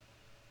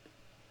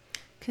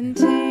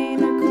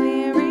Container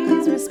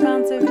queries,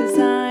 responsive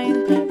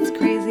design. It's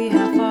crazy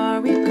how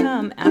far we've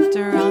come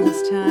after all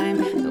this time.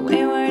 The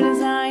way we're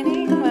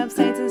designing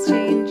websites is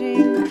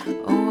changing,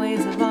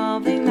 always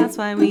evolving. That's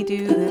why we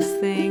do this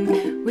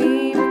thing.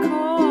 We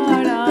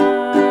record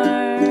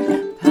our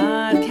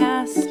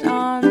podcast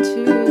on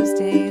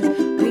Tuesdays.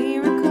 We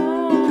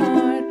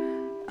record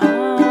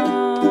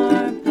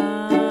our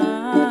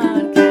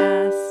podcast.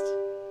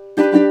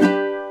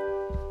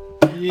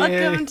 Yay.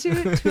 Welcome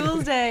to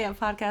Tools Day, a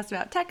podcast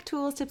about tech,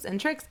 tools, tips,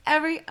 and tricks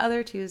every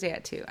other Tuesday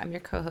at 2. I'm your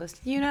co-host,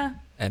 Yuna.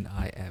 And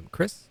I am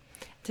Chris.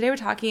 Today we're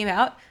talking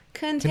about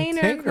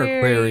container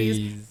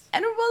queries.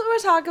 And we'll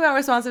talk about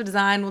responsive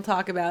design. We'll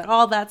talk about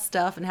all that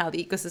stuff and how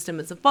the ecosystem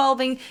is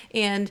evolving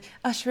and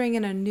ushering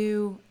in a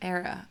new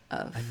era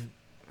of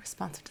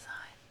responsive design.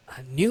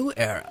 A new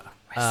era.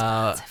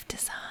 Responsive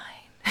design.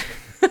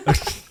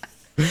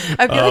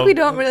 I feel like we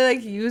don't really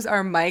use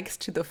our mics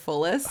to the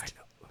fullest.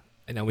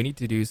 I know we need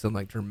to do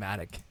some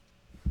dramatic.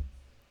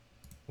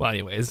 Well,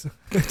 anyways,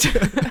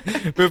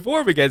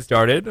 before we get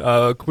started,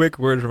 a quick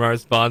word from our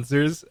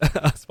sponsors.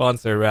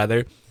 Sponsor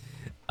rather.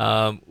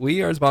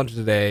 We are sponsored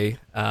today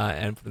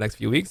and for the next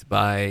few weeks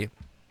by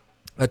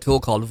a tool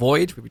called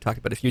Voyage, which we talked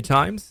about a few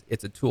times.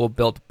 It's a tool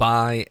built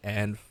by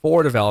and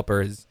for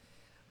developers.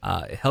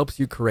 It helps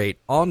you create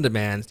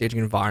on-demand staging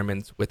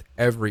environments with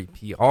every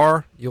PR.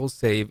 You'll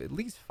save at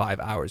least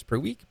 5 hours per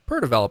week per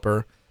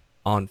developer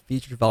on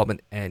feature development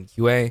and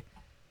QA.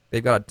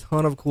 They've got a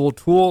ton of cool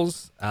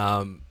tools.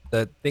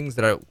 The things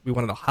that we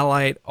wanted to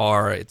highlight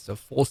are it's a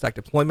full stack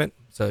deployment.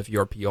 So if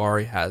your PR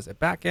has a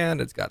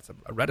backend, it's got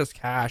a Redis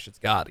cache, it's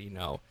got,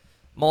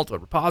 multiple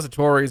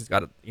repositories, it's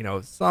got,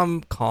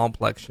 some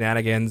complex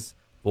shenanigans.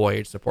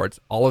 Voyage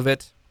supports all of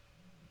it.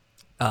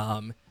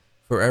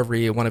 For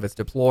every one of its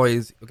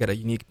deploys, you'll get a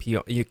unique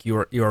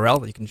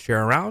URL that you can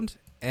share around.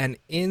 And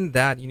in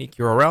that unique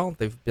URL,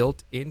 they've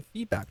built in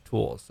feedback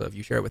tools. So if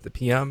you share it with the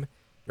PM,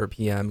 your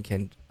PM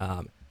can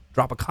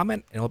drop a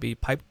comment and it'll be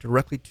piped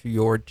directly to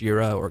your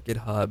Jira or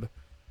GitHub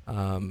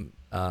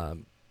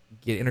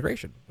Git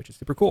integration, which is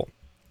super cool.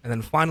 And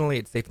then finally,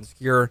 it's safe and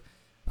secure.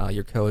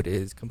 Your code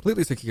is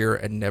completely secure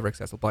and never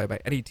accessible by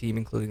any team,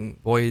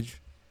 including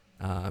Voyage.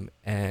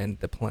 And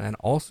the plan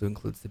also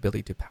includes the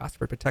ability to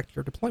password protect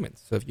your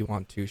deployments. So if you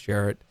want to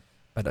share it,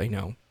 but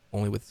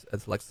only with a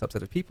select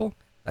subset of people,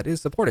 that is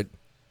supported.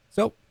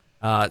 So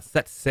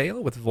set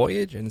sail with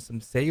Voyage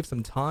and save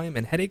some time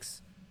and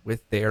headaches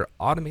with their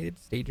automated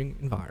staging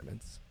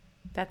environments.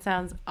 That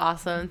sounds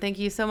awesome. Thank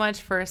you so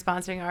much for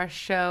sponsoring our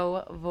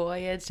show,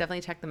 Voyage.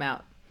 Definitely check them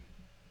out.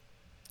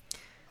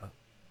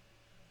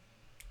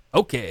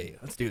 Okay,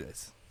 let's do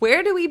this.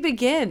 Where do we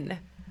begin?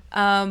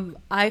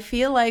 I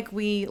feel like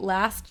we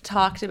last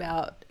talked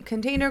about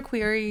container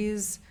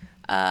queries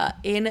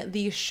in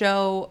the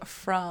show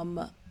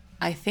from,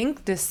 I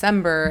think,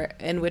 December,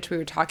 in which we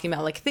were talking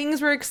about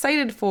things we're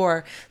excited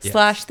for /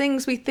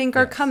 things we think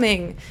are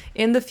coming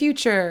in the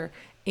future.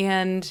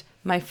 And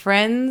my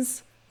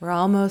friends, we're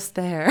almost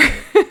there.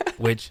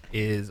 Which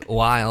is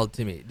wild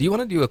to me. Do you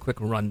want to do a quick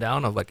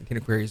rundown of what container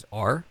queries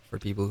are for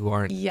people who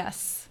aren't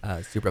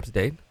super up to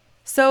date?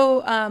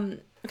 So,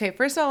 okay,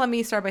 first of all, let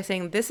me start by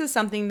saying this is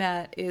something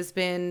that has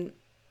been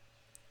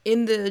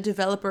in the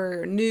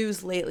developer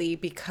news lately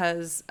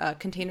because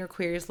container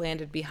queries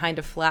landed behind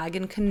a flag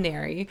in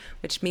Canary,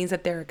 which means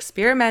that they're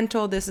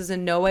experimental. This is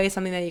in no way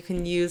something that you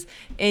can use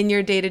in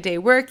your day-to-day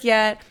work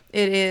yet.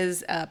 It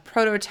is a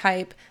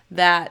prototype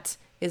that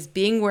is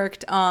being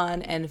worked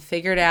on and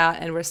figured out,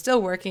 and we're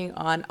still working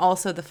on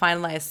also the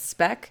finalized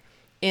spec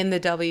in the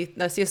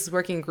CSS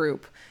working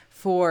group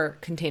for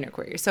container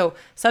queries. So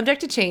subject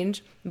to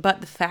change,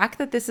 but the fact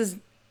that this is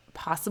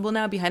possible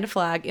now behind a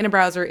flag in a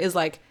browser is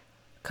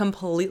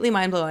completely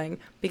mind-blowing,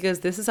 because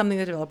this is something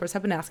that developers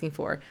have been asking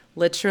for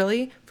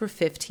literally for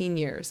 15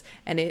 years,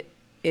 and it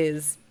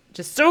is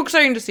just so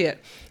exciting to see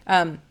it.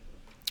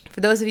 For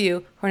those of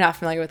you who are not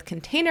familiar with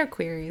container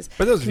queries,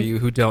 for those of you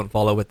who don't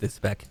follow with this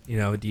spec,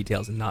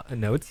 details and not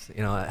notes,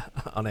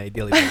 on a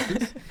daily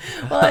basis.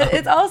 Well,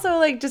 it's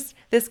also just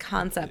this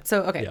concept.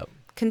 So okay,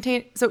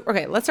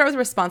 let's start with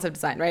responsive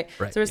design, right?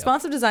 So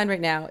responsive design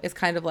right now is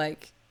kind of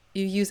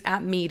you use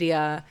app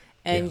media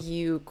and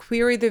you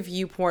query the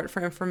viewport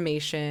for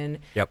information,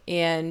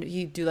 and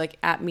you do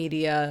app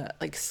media,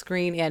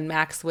 screen and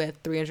max width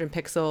 300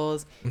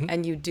 pixels,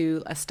 and you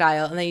do a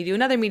style, and then you do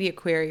another media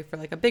query for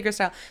a bigger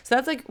style. So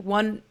that's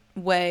one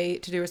way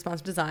to do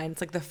responsive design.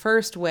 It's the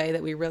first way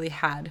that we really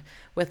had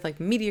with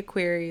media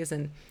queries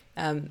and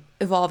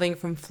evolving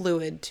from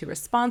fluid to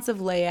responsive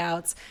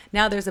layouts.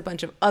 Now there's a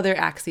bunch of other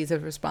axes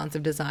of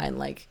responsive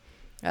design,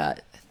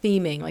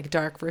 theming,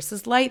 dark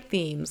versus light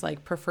themes,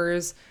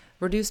 prefers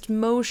reduced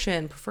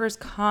motion, prefers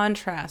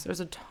contrast. There's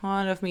a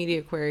ton of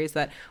media queries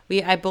that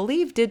I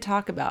believe, did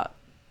talk about.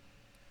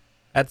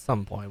 At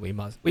some point, we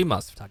must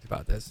have talked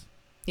about this.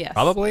 Yes.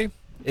 Probably.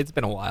 It's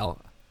been a while.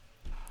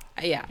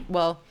 Yeah.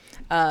 Well,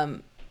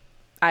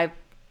 I've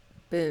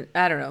been,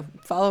 I don't know,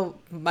 follow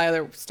my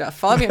other stuff.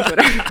 Follow me on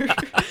Twitter.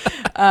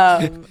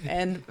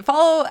 And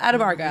follow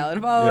Adam Argyle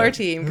and follow Yeah. our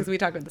team because we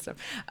talk about this stuff.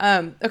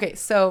 Okay,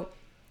 so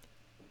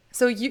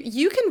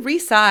you can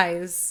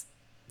resize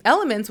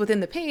elements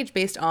within the page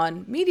based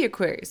on media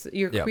queries.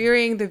 You're Yep.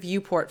 querying the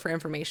viewport for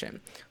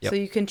information. Yep. So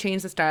you can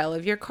change the style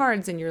of your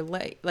cards and your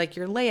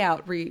your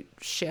layout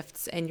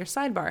shifts and your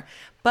sidebar.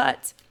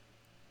 But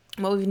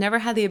what we've never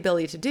had the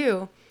ability to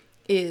do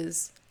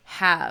is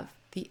have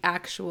the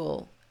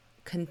actual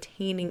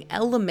containing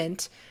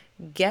element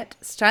get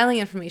styling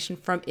information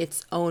from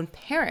its own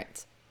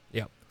parent.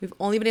 Yep. We've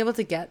only been able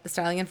to get the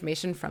styling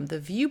information from the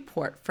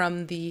viewport,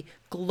 from the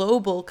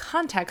global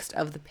context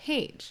of the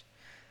page.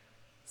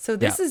 So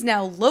this Yeah. is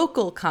now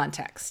local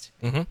context.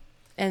 Mm-hmm.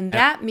 And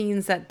that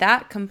means that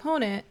that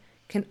component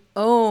can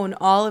own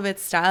all of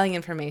its styling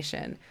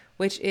information,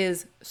 which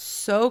is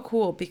so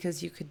cool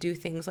because you could do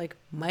things like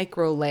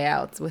micro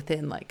layouts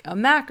within like a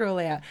macro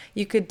layout.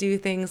 You could do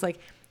things like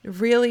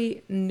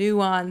really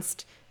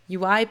nuanced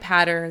UI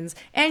patterns,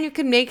 and you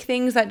can make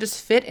things that just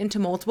fit into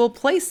multiple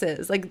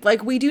places,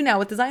 like we do now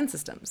with design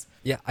systems.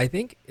 Yeah, I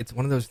think it's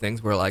one of those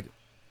things where, like,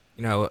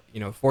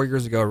 4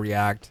 years ago,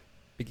 React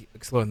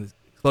exploded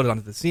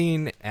onto the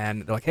scene,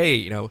 and they're like,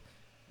 hey,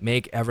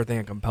 make everything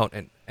a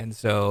component. And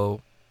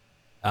so,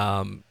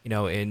 in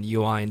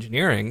UI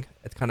engineering,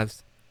 it's kind of,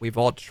 we've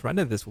all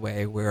trended this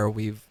way where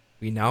we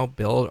now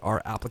build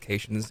our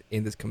applications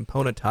in this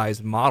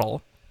componentized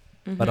model.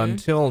 But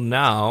until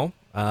now,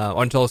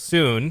 until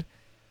soon,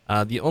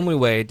 the only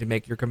way to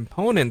make your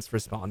components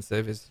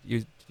responsive is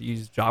to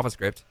use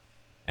JavaScript,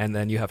 and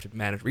then you have to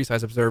manage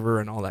resize observer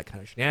and all that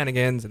kind of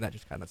shenanigans, and that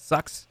just kind of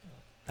sucks.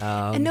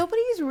 And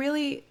nobody's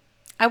really,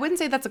 I wouldn't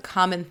say that's a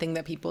common thing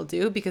that people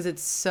do because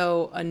it's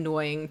so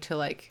annoying to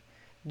like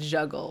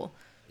juggle.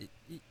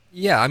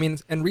 Yeah, I mean,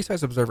 and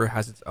Resize Observer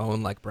has its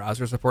own like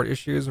browser support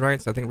issues,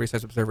 right? So I think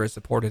Resize Observer is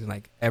supported in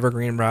like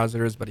evergreen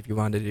browsers, but if you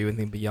wanted to do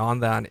anything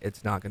beyond that,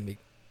 it's not going to be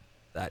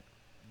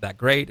that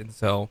great. And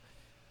so,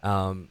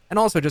 and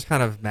also just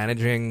kind of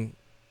managing,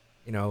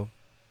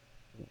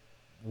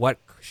 what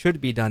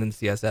should be done in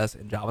CSS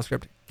and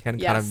JavaScript can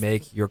kind of Yes.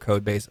 make your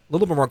code base a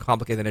little bit more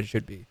complicated than it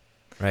should be,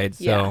 right?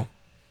 Yeah. So,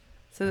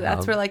 So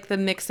that's where like the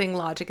mixing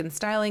logic and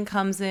styling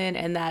comes in,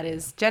 and that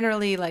is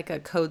generally like a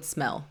code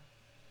smell.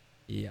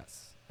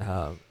 yes.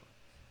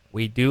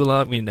 We do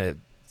love,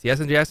 CS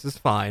and JS is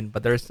fine,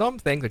 but there are some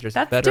things that are just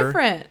That's better.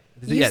 different.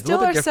 You Yeah, it's a still little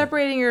bit are different.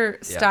 separating your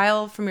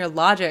style from your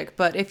logic,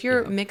 but if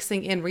you're Yeah.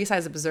 mixing in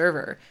Resize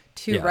Observer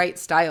to Yeah. write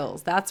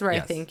styles, that's where I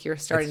Yes. think you're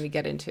starting It's- to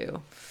get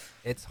into.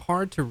 It's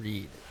hard to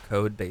read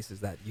code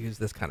bases that use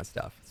this kind of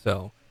stuff.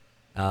 So,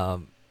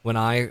 when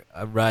I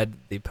read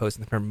the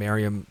post from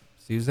Miriam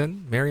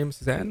Suzanne, Miriam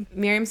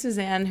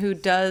Suzanne, who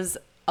does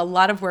a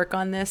lot of work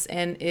on this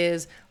and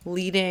is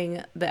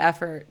leading the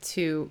effort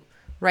to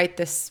write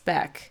this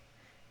spec.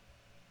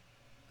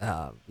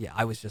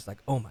 I was just like,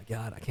 oh my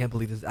god, I can't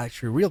believe this is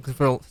actually real. Because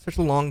for such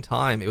a long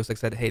time, it was like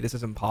said, hey, this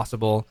is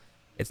impossible.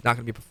 It's not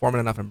going to be performant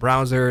enough in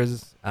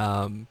browsers,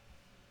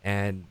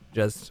 and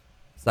just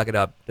suck it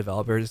up,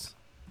 developers.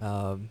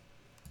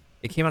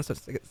 It came out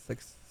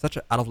such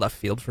an out of left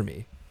field for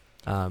me.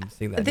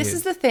 Seeing that This news.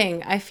 is the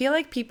thing. I feel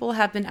like people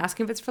have been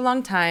asking for this for a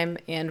long time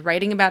and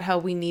writing about how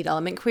we need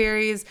element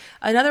queries.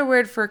 Another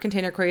word for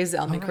container queries is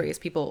element queries.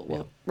 People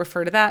will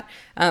refer to that.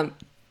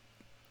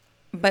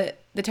 But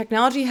the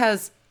technology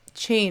has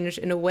changed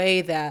in a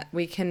way that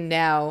we can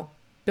now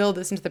build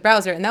this into the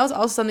browser. And that was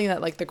also something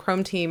that like the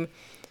Chrome team,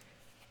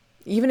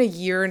 even a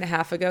year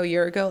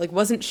ago, like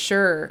wasn't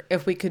sure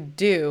if we could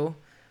do.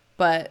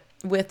 But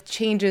with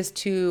changes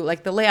to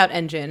like the layout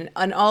engine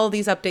and all of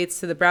these updates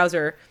to the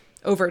browser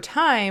over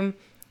time,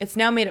 it's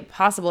now made it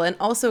possible. And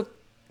also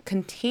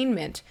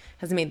containment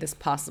has made this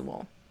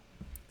possible.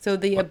 So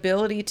the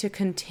ability to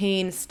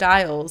contain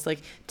styles,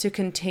 like to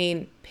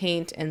contain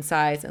paint and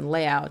size and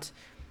layout,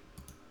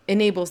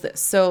 enables this.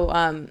 So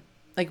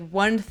like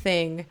one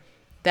thing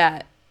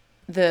that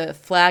the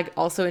flag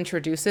also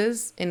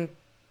introduces in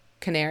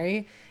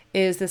Canary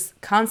is this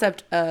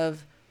concept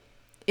of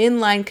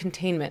inline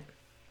containment.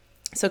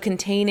 So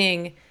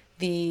containing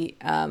the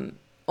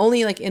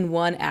only like in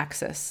one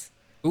axis.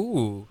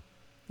 Ooh.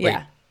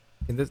 Yeah.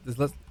 Wait, does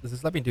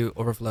this let me do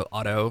overflow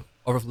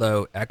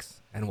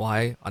X and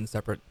Y on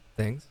separate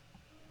things?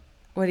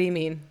 What do you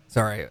mean?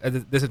 Sorry,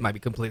 this might be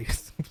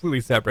completely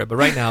separate, but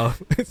right now,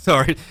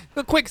 sorry,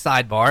 a quick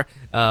sidebar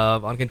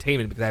on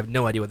containment because I have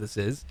no idea what this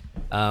is.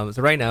 So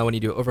right now, when you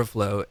do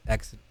overflow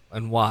X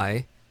and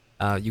Y,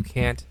 you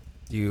can't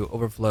do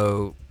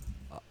overflow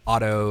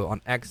auto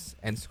on X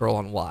and scroll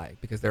on Y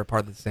because they're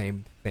part of the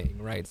same thing,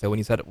 right? So when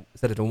you set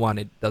it to one,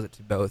 it does it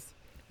to both.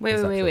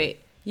 Wait.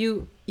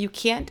 You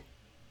can't.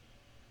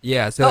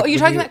 Yeah. So Oh, like you're when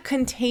talking you- about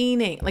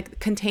containing, like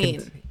contain.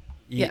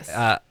 Ye-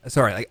 Yes.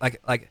 Sorry, like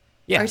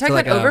yeah. Are you so talking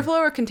like, about overflow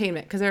or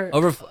containment? Because they're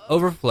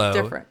overflow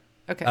different.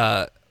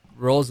 Okay.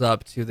 rolls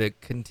up to the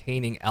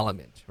containing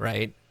element,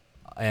 right?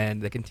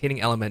 And the containing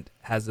element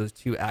has those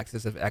two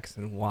axes of X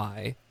and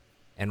Y.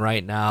 And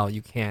right now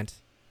you can't.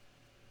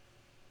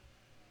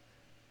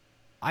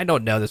 I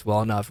don't know this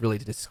well enough really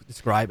to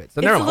describe it. So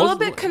It's never a mind. little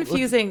bit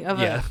confusing of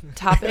yeah. a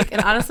topic,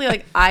 and honestly,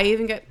 like I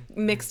even get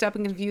mixed up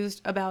and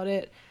confused about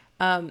it.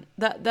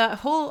 That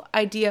whole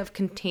idea of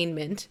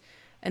containment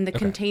and the Okay.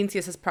 contain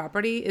CSS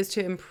property is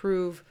to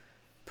improve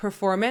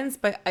performance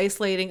by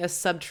isolating a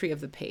subtree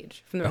of the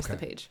page from the rest of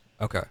the Okay. page.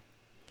 Okay.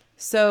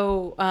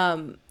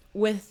 So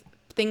with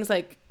things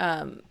like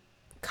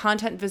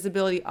content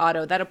visibility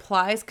auto, that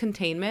applies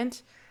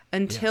containment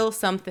until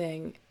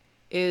something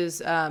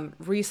is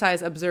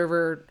resize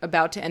observer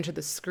about to enter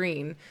the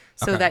screen,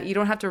 so Okay. that you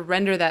don't have to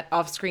render that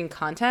off-screen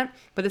content,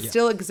 but it Yes.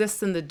 still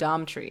exists in the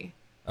DOM tree.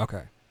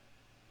 Okay.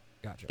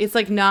 Gotcha. It's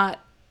like not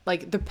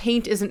like the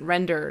paint isn't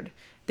rendered.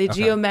 The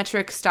Okay.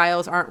 geometric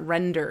styles aren't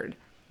rendered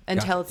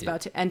until Gotcha. it's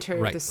about to enter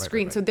Right, the right,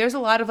 screen. right. So there's a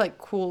lot of like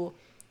cool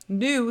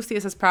new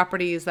CSS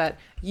properties that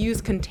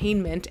use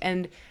containment,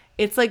 and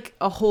it's like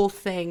a whole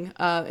thing.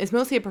 It's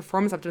mostly a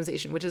performance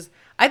optimization, which is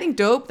I think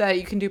dope that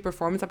you can do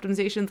performance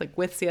optimizations like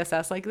with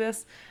CSS like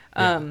this.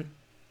 Yeah.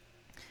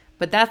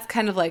 But that's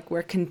kind of like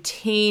where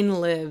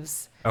contain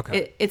lives.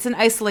 Okay. It's an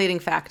isolating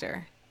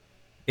factor.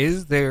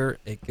 Is there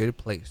a good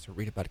place to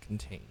read about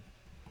contain?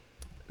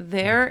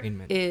 There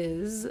Containment.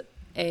 is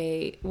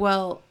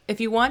if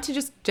you want to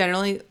just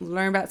generally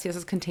learn about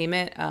CSS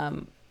containment,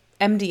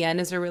 MDN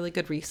is a really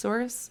good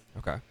resource.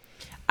 Okay.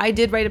 I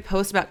did write a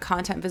post about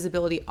content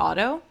visibility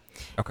auto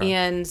Okay.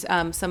 and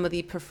some of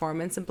the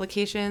performance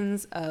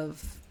implications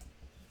of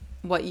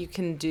what you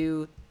can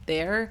do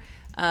there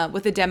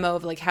with a demo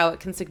of like how it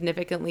can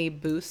significantly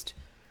boost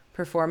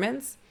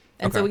performance.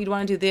 And so Okay. what you'd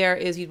want to do there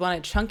is you'd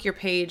want to chunk your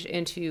page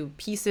into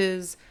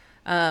pieces,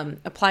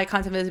 apply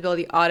content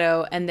visibility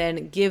auto, and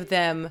then give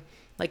them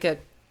like a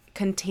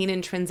contain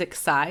intrinsic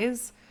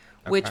size,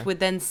 which Okay. would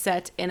then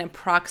set an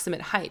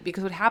approximate height.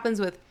 Because what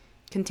happens with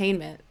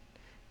containment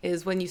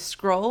is when you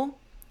scroll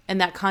and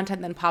that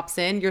content then pops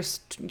in,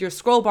 your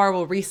scroll bar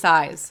will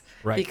resize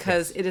Right,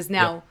 because yes. it is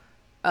now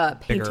Bigger.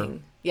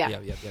 painting. Yeah.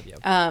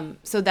 Yep.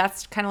 So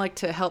that's kind of like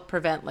to help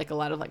prevent like a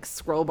lot of like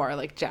scroll bar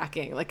like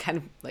jacking, like kind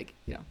of like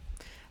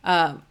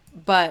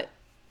but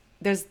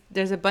there's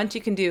a bunch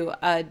you can do.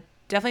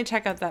 Definitely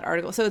check out that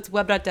article. So it's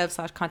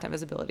web.dev/content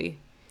visibility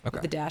Okay.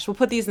 with the dash. We'll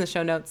put these in the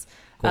show notes.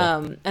 Cool.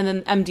 And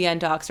then MDN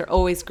docs are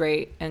always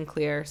great and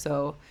clear.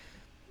 So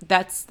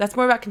that's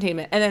more about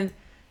containment. And then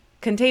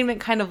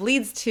containment kind of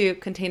leads to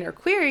container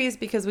queries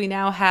because we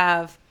now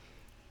have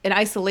an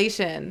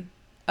isolation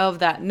of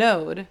that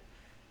node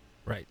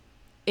Right.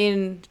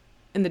 in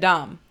the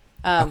DOM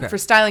Okay. for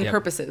styling Yep.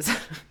 purposes.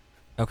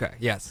 Okay.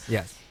 Yes.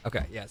 Yes.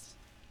 Okay. Yes.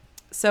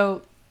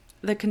 So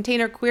the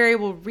container query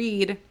will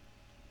read.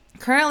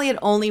 Currently, it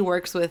only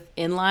works with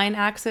inline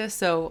axis.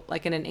 So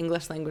like in an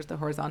English language, the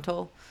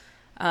horizontal.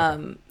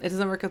 It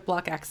doesn't work with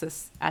block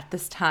axis at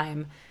this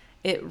time.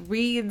 It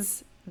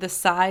reads the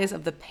size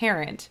of the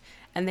parent,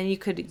 and then you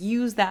could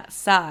use that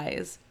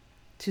size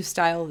to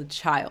style the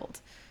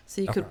child.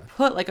 So you could Okay.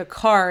 put like a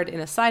card in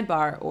a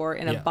sidebar or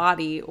in a Yeah.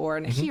 body or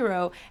in a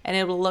hero, and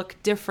it will look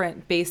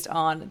different based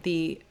on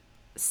the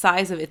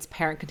size of its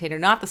parent container,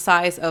 not the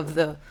size of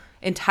the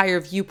entire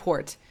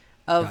viewport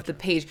of Gotcha. the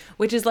page,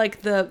 which is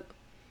like the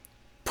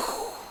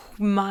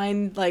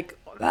mind like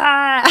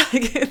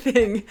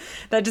thing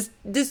that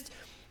just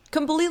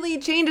completely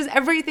changes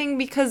everything,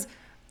 because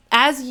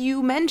as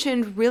you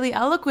mentioned really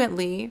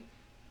eloquently,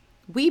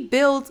 we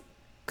build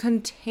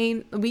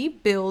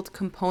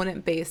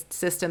component based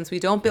systems. We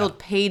don't build Yeah.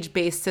 page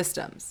based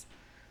systems.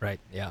 Right.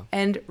 Yeah.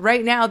 And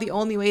right now the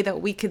only way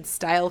that we could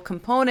style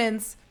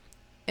components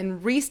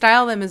and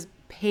restyle them is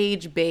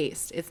page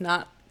based. It's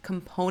not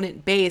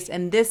component based,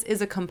 and this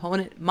is a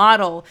component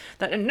model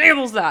that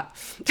enables that.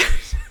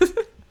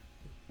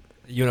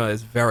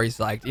 Is very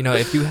psyched.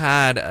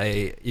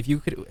 If you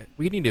could,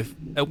 we need to,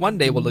 one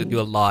day we'll do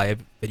a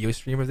live video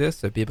stream of this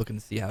so people can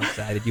see how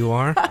excited you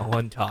are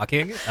when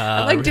talking.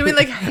 I'm like doing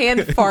like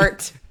hand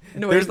fart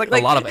noise. There's like a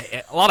lot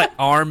of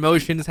arm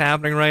motions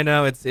happening right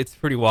now. It's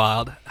pretty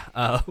wild.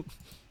 And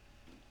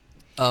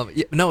to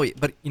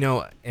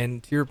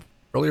your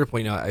earlier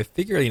point, I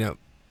figure, in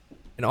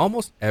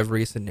almost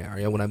every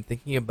scenario when I'm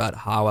thinking about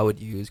how I would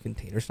use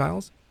container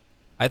styles,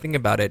 I think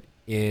about it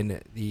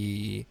in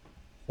the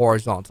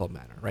horizontal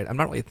manner, right? I'm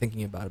not really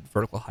thinking about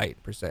vertical height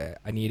per se.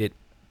 I need it,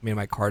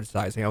 my card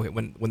size.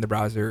 When the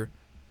browser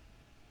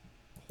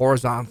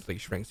horizontally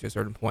shrinks to a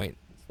certain point,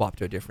 swap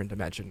to a different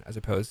dimension as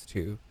opposed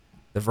to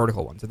the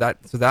vertical one. So that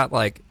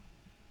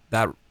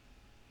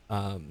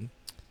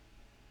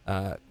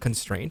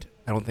constraint,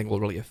 I don't think will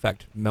really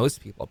affect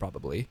most people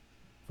probably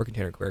for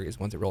container queries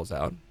once it rolls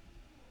out.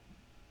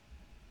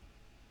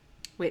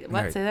 Wait,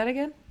 what? Right. Say that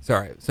again?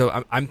 Sorry.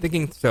 So I'm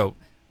thinking through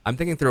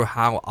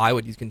how I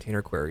would use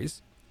container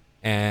queries,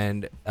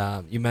 and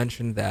you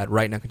mentioned that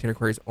right now container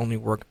queries only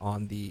work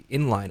on the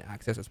inline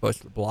axis as opposed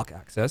to the block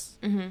axis.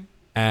 Mm-hmm.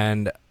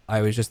 And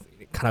I was just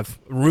kind of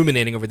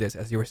ruminating over this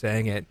as you were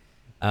saying it,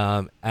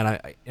 and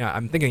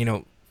I'm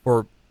thinking,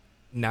 for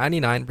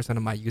 99%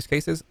 of my use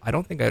cases, I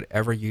don't think I'd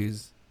ever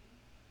use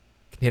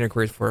container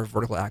queries for a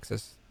vertical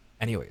axis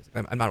anyways.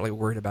 I'm not really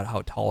worried about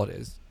how tall it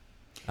is.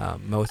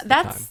 most of the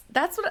time.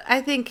 That's what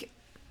I think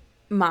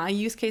my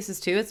use case is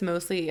too. It's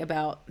mostly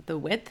about the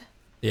width.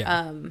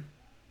 Yeah.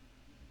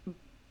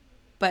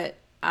 But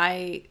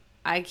I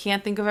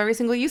can't think of every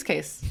single use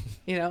case.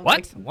 What?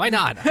 Like, Why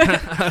not?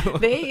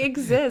 they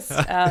exist.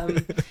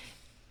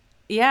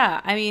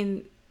 Yeah, I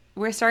mean,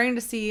 we're starting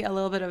to see a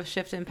little bit of a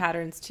shift in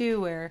patterns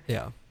too, where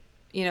Yeah.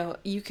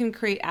 you can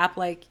create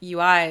app-like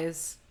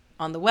UIs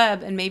on the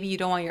web, and maybe you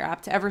don't want your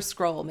app to ever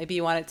scroll. Maybe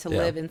you want it to Yeah.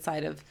 live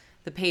inside of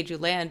the page you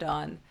land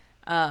on,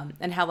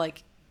 and have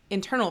like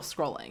internal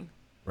scrolling.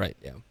 Right.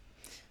 Yeah.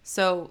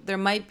 So there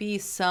might be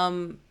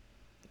some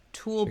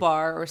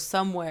toolbar or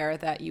somewhere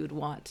that you would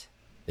want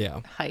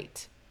Yeah.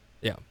 height.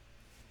 Yeah.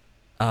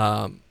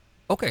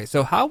 Okay.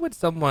 So how would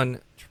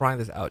someone try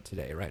this out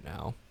today, right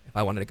now, if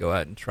I wanted to go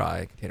out and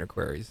try container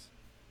queries?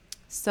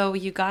 So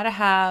you got to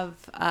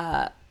have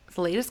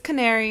the latest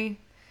Canary.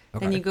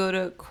 Then Okay. you go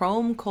to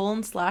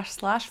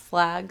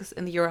Chrome://flags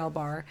in the URL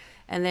bar,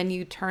 and then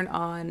you turn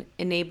on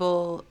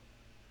enable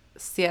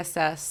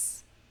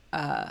CSS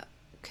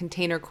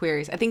container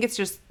queries. I think it's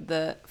just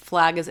the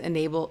flag is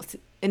enable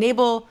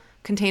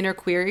container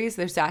queries.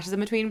 There's dashes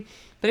in between.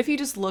 But if you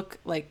just look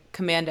like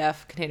Command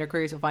F container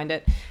queries, you'll find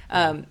it.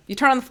 You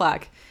turn on the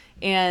flag,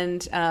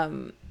 and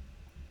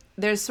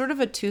there's sort of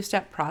a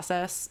two-step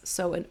process.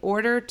 So in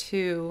order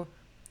to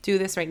do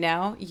this right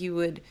now, you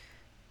would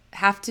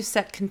have to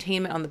set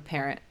containment on the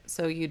parent.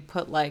 So you'd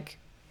put like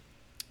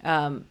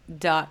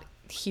dot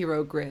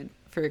hero grid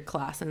for your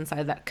class, and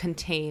inside that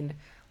contain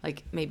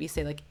like maybe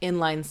say like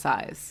inline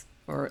size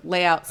or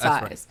layout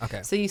size. That's right.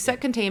 Okay. So you set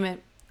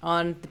containment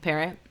on the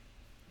parent,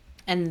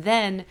 and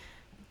then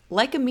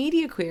like a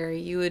media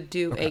query, you would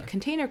do a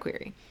container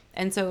query.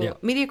 And so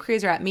media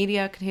queries are at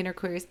media, container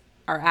queries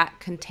are at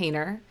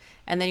container,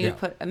 and then you would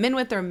put a min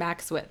width or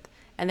max width.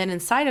 And then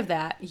inside of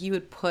that, you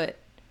would put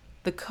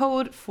the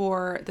code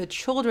for the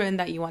children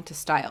that you want to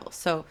style.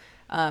 So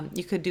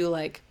you could do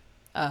like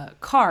a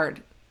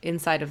card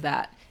inside of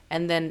that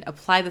and then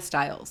apply the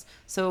styles.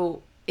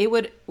 So it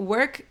would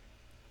work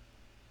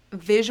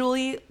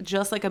visually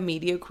just like a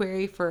media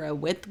query for a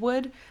width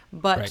would,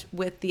 but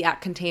with the at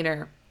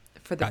container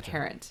for the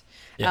parent.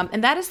 Yeah.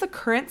 And that is the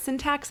current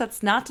syntax.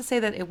 That's not to say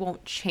that it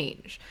won't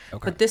change.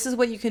 Okay. But this is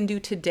what you can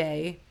do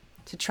today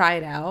to try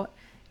it out.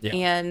 Yeah.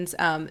 And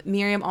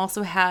Miriam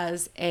also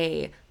has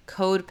a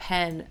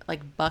CodePen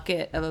like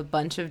bucket of a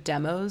bunch of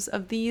demos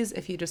of these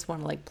if you just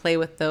want to like play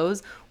with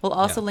those. We'll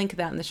also link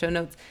that in the show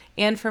notes.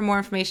 And for more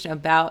information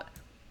about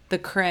the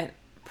current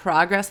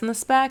progress on the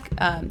spec,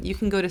 you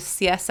can go to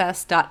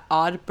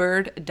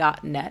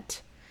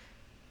css.oddbird.net.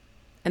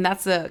 And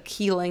that's a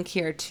key link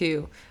here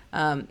too.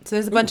 So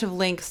there's a bunch of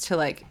links to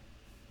like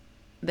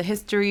the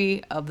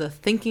history of the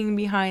thinking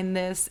behind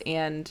this,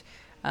 and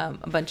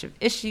a bunch of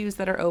issues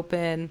that are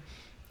open,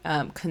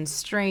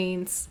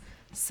 constraints.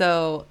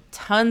 So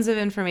tons of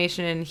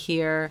information in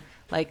here,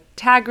 like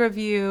tag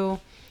review,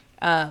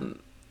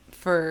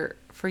 for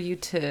you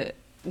to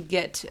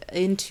get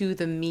into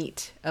the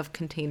meat of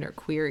container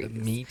queries. The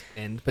meat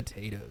and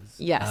potatoes.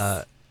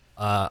 Yes.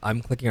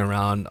 I'm clicking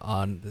around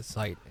on the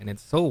site, and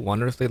it's so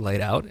wonderfully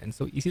laid out and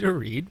so easy to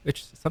read,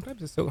 which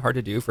sometimes is so hard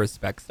to do for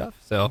spec stuff.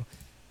 So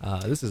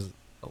this is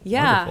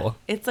wonderful.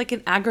 It's like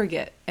an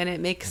aggregate, and it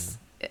makes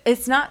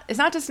it's not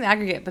just an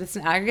aggregate, but it's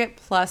an aggregate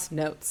plus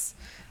notes.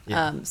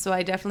 Yeah. So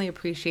I definitely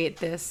appreciate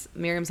this.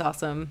 Miriam's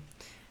awesome.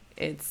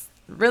 It's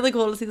really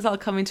cool to see this all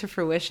coming to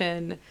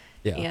fruition.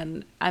 Yeah.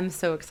 And I'm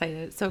so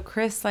excited. So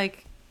Chris,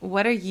 like,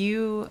 what are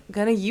you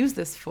gonna use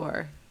this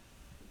for?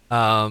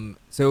 I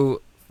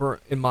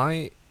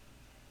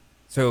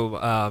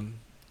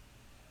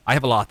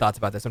have a lot of thoughts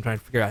about this. I'm trying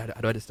to figure out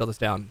how do I distill this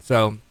down.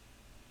 So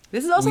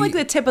This is also like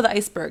the tip of the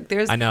iceberg.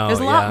 There's I know, there's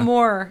a lot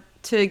more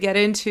to get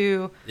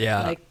into.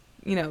 Yeah. Like,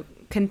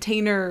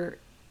 container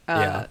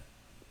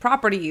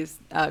properties,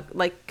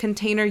 like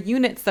container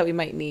units that we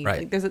might need.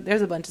 Right. Like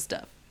there's a bunch of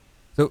stuff.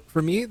 So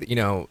for me,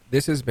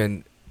 this has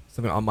been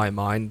something on my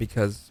mind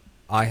because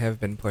I have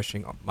been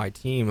pushing my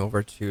team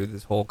over to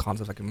this whole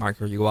concept like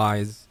micro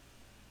UIs,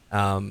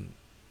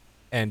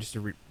 and just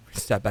to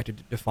step back to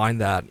define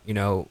that,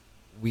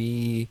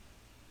 we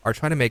are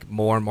trying to make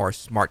more and more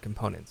smart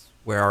components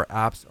where our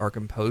apps are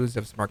composed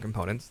of smart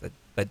components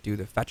that do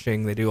the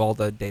fetching, they do all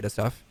the data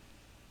stuff,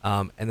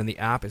 and then the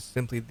app is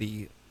simply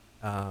the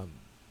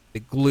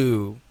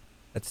glue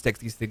that sticks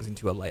these things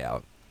into a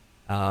layout.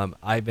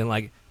 I've been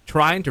like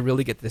trying to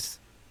really get this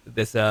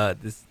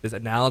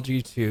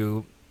analogy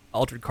to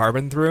Altered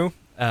Carbon through,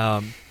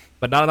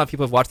 but not enough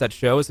people have watched that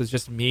show, so it's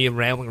just me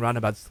rambling around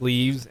about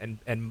sleeves and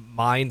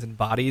minds and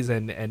bodies,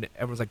 and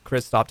everyone's like,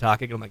 Chris, stop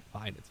talking. I'm like,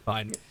 fine, it's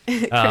fine.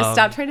 Chris,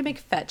 stop trying to make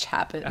fetch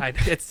happen.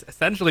 It's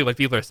essentially what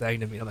people are saying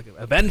to me. I'm like,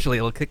 eventually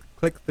it'll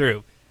click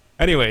through.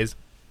 Anyways,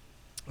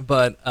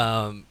 but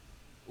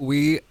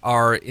we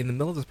are in the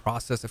middle of this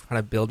process of kind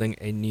of building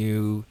a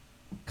new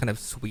kind of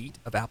suite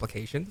of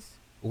applications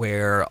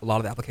where a lot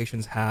of the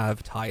applications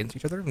have tie-ins to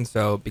each other. And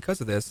so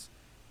because of this,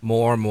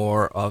 more and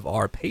more of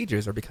our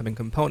pages are becoming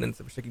components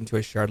that we're sticking to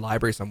a shared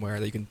library somewhere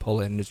that you can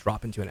pull in and just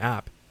drop into an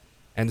app.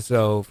 And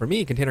so for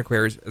me, container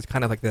queries is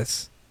kind of like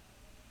this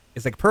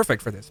is like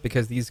perfect for this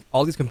because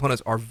all these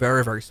components are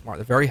very, very smart.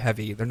 They're very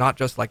heavy. They're not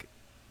just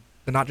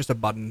a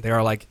button. They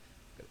are like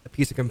a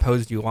piece of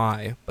composed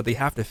UI, but they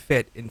have to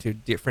fit into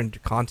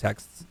different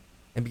contexts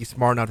and be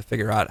smart enough to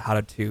figure out how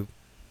to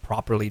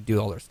properly do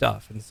all their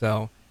stuff. And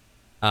so,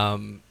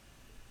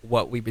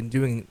 what we've been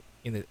doing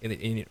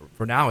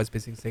for now is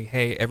basically saying,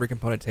 hey, every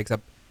component takes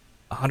up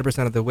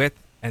 100% of the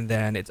width, and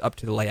then it's up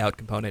to the layout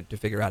component to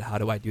figure out how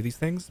do I do these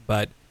things.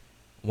 But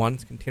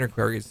once container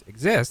queries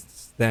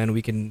exists, then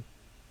we can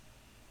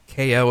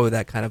KO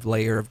that kind of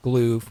layer of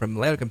glue from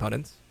layout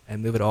components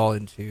and move it all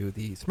into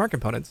the smart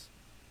components.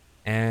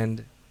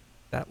 And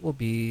that will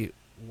be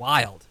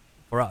wild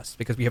for us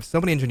because we have so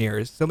many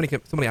engineers, so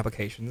many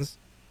applications.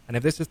 And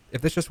if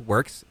this just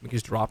works, we can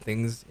just drop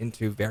things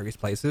into various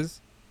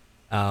places.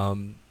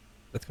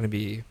 That's going to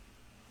be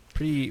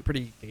pretty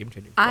game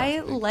changing. I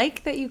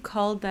like that you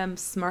called them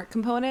smart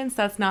components.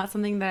 That's not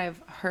something that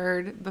I've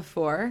heard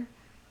before.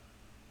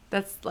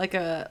 That's like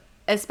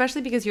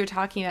especially because you're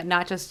talking about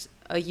not just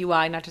a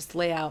UI, not just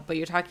layout, but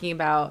you're talking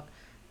about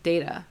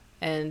data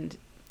and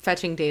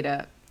fetching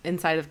data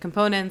inside of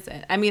components.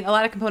 I mean, a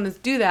lot of components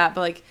do that,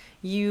 but like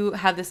you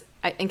have this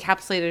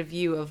encapsulated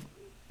view of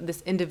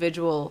this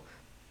individual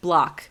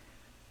block.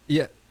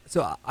 Yeah.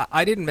 So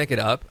I didn't make it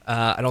up.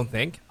 I don't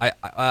think.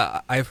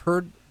 I've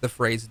heard the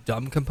phrase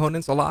dumb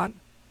components a lot,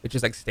 which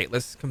is like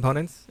stateless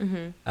components.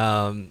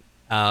 Mm-hmm.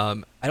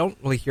 I don't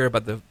really hear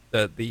about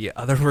the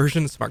other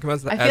version of smart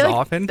components as like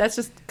often. That's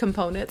just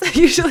components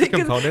usually.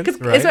 Components,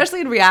 right?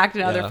 Especially in React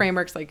and other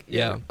frameworks, like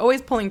yeah, you're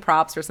always pulling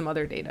props or some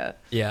other data.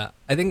 Yeah,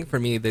 I think for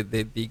me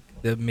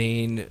the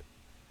main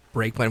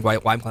breakpoint why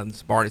I'm calling them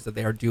smart is that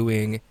they are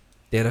doing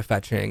data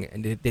fetching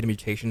and data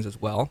mutations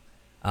as well.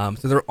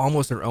 So they're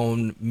almost their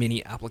own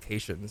mini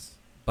applications,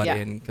 but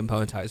in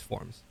componentized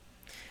forms.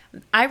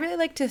 I really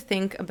like to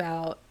think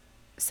about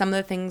some of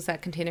the things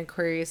that container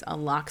queries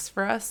unlocks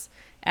for us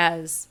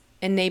as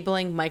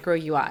enabling micro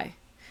UI.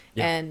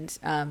 Yeah. And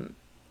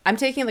I'm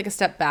taking like a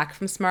step back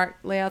from smart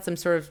layouts. I'm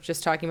sort of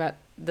just talking about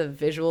the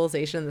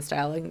visualization and the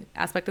styling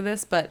aspect of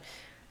this. But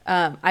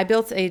I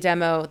built a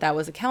demo that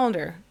was a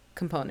calendar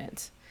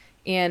component.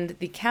 And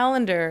the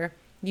calendar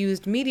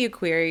used media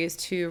queries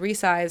to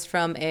resize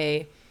from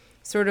a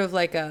sort of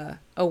like a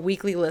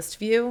weekly list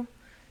view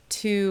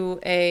to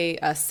a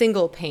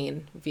single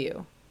pane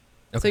view.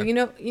 Okay.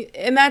 So,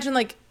 imagine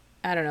like,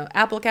 I don't know,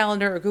 Apple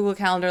Calendar or Google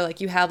Calendar,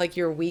 like you have like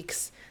your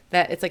weeks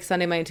that it's like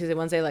Sunday, Monday, Tuesday,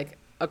 Wednesday, like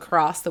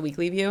across the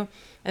weekly view.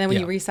 And then when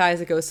you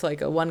resize, it goes to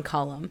like a one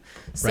column.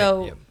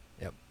 So right.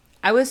 Yep.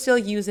 I was still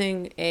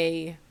using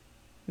a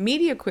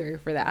media query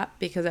for that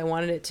because I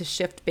wanted it to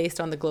shift based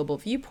on the global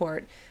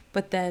viewport.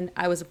 But then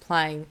I was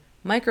applying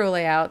micro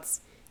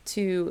layouts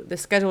to the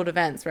scheduled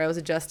events where I was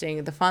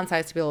adjusting the font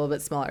size to be a little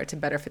bit smaller to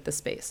better fit the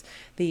space.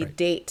 The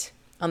date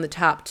on the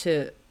top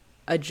to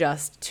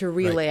adjust, to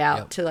relay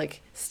out, to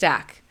like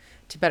stack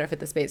to better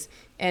fit the space.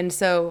 And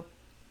so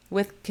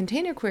with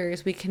container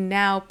queries, we can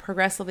now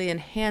progressively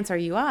enhance our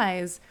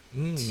UIs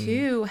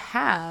to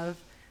have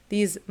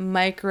these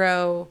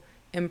micro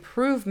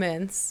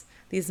improvements,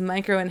 these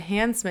micro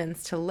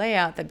enhancements to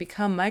layout that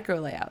become micro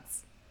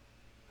layouts.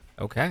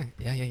 Okay.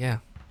 Yeah.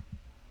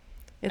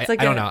 It's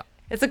like I don't know.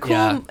 It's a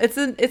cool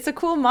it's a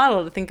cool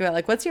model to think about.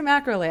 Like, what's your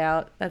macro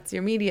layout? That's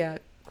your media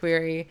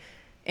query.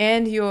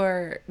 And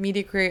your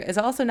media query is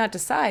also not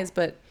just size,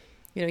 but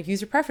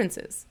user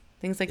preferences,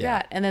 things like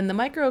that. And then the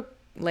micro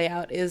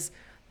layout is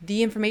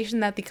the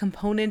information that the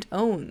component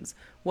owns,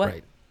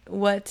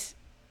 what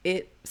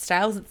it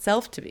styles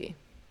itself to be.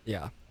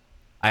 Yeah.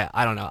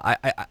 I don't know.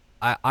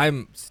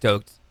 I'm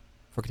stoked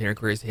for container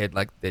queries to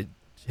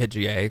hit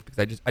GA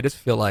because I just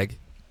feel like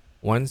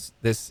once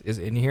this is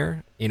in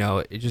here,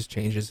 it just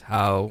changes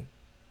how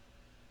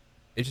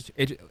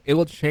it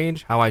will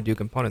change how I do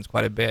components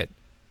quite a bit,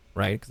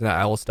 right? Because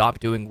I will stop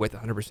doing width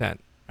 100%.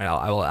 Right?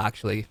 I will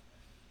actually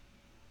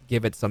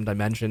give it some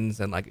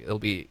dimensions, and like it'll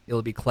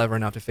be clever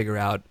enough to figure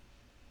out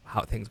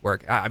how things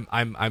work. I'm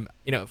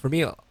for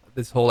me,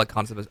 this whole like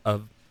concept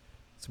of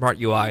smart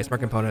UI,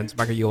 smart components,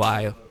 micro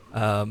UI,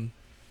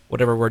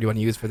 whatever word you want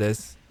to use for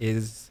this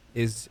is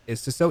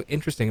just so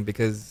interesting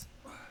because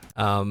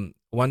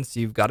once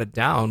you've got it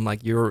down,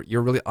 like you're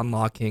really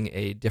unlocking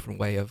a different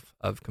way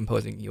of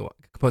composing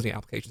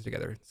applications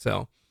together.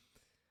 So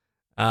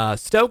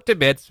stoked to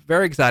bits,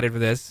 very excited for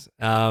this.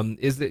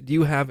 Do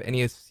you have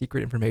any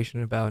secret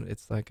information about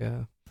its like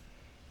a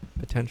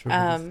potential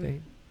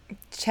state?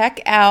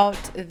 Check out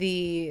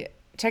the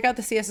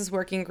CSS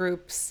working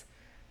groups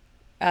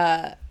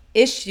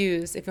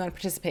issues if you want to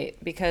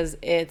participate, because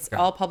it's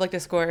all public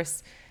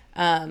discourse.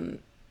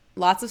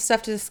 Lots of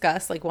stuff to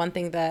discuss. Like, one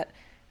thing that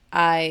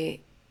I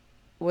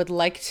would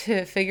like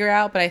to figure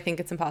out, but I think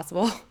it's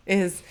impossible,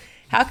 is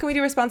how can we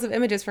do responsive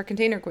images for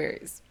container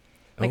queries?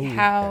 Like,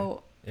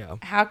 how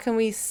can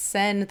we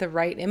send the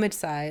right image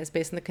size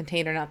based on the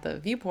container, not the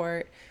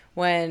viewport,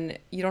 when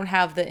you don't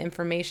have the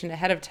information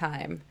ahead of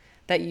time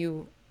that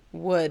you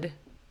would?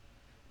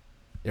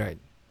 Right.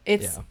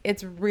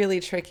 It's really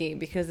tricky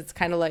because it's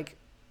kind of like,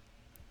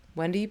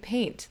 when do you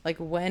paint? Like,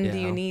 when do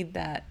you need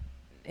that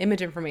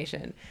image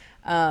information.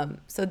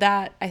 So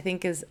that I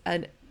think is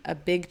a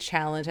big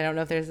challenge. I don't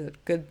know if there's a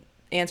good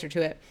answer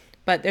to it,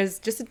 but there's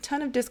just a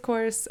ton of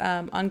discourse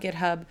on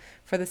GitHub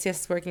for the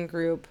CSS working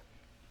group.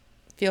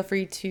 Feel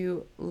free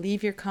to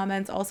leave your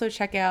comments. Also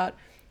check out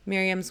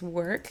Miriam's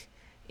work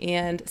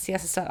and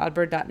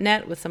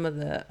css.oddbird.net with some of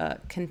the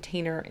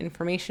container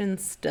information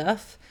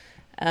stuff.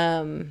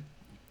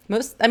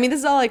 This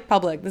is all like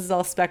public. This is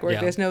all spec work.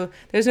 Yeah.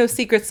 There's no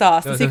secret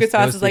sauce. The secret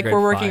sauce is like,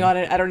 we're working on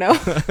it. I don't know.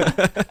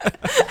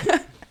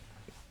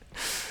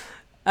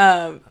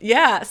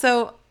 Yeah.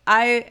 So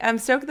I am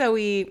stoked that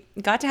we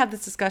got to have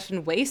this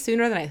discussion way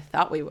sooner than I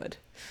thought we would.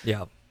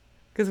 Yeah.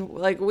 Because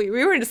like we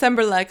were in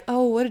December, like,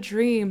 oh, what a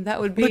dream that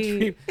would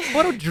be.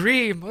 What a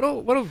dream.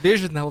 What a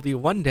vision that will be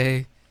one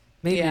day,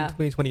 maybe in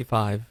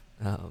 2025.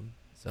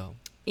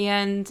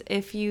 And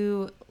if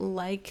you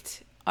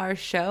liked our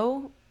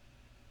show,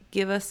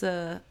 give us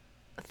a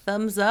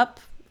thumbs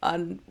up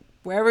on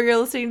wherever you're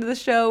listening to the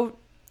show.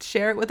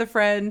 Share it with a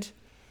friend.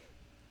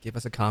 Give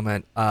us a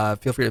comment.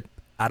 Feel free to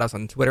add us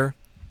on Twitter.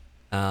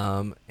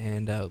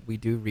 And we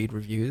do read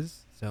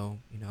reviews. So,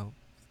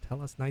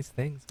 tell us nice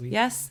things.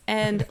 Yes.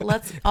 And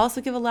let's also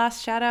give a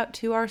last shout out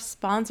to our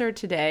sponsor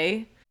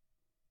today.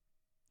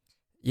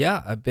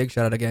 Yeah, a big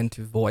shout out again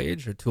to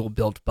Voyage, a tool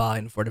built by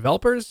and for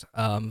developers.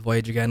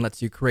 Voyage, again,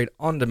 lets you create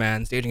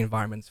on-demand staging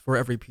environments for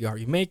every PR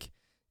you make.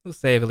 You'll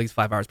save at least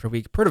 5 hours per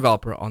week per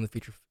developer on the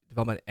feature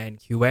development and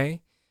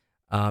QA.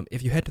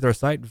 If you head to their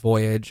site,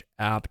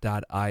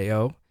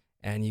 voyageapp.io,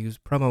 and use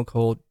promo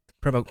code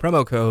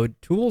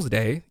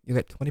ToolsDay, you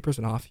get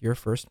 20% off your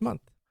first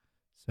month.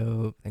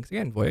 So thanks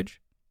again,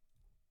 Voyage.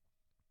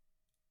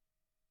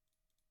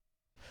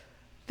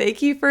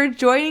 Thank you for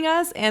joining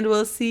us, and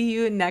we'll see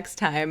you next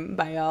time.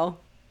 Bye, y'all.